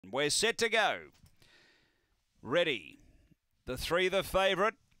We're set to go. Ready. The 3 the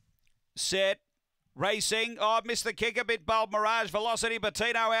favourite. Set. Racing. Oh, missed the kick a bit. Bold Mirage. Velocity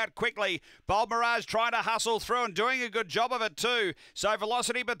Bettino out quickly. Bold Mirage trying to hustle through and doing a good job of it too. So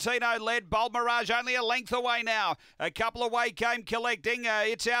Velocity Bettino led. Bold Mirage only a length away now. A couple away came Collecting.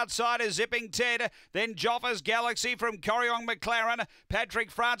 It's outside is Zipping Ted. Then Joffa's Galaxy from Corryong McLaren.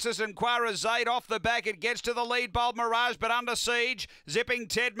 Patrick Francis and Quarazade off the back. It gets to the lead. Bold Mirage but under siege. Zipping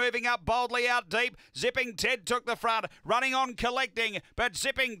Ted moving up boldly out deep. Zipping Ted took the front. Running on Collecting. But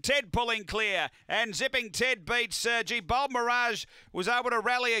Zipping Ted pulling clear. And Zipping Ted beats Sergi. Bold Mirage was able to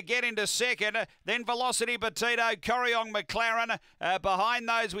rally again into second. Then Velocity Bettino, Corryong McLaren. Behind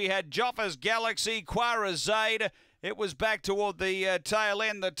those we had Joffa's Galaxy, Quarazade. It was back toward the tail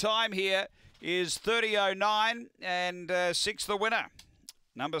end. The time here is 30:09 and 6 the winner.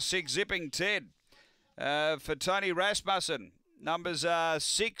 Number 6, Zipping Ted. For Tony Rasmussen, numbers are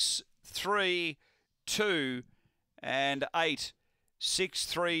 6, 3, 2 and 8. 6,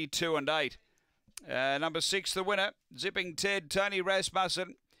 3, 2 and 8. Number 6, the winner, Zipping Ted, Tony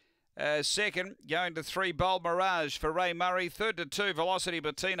Rasmussen. Second, going to 3, Bold Mirage for Ray Murray. Third to 2, Velocity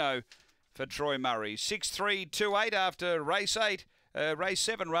Bettino for Troy Murray. 6, 3, 2, 8 after race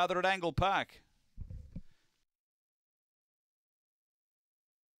 7 rather at Angle Park.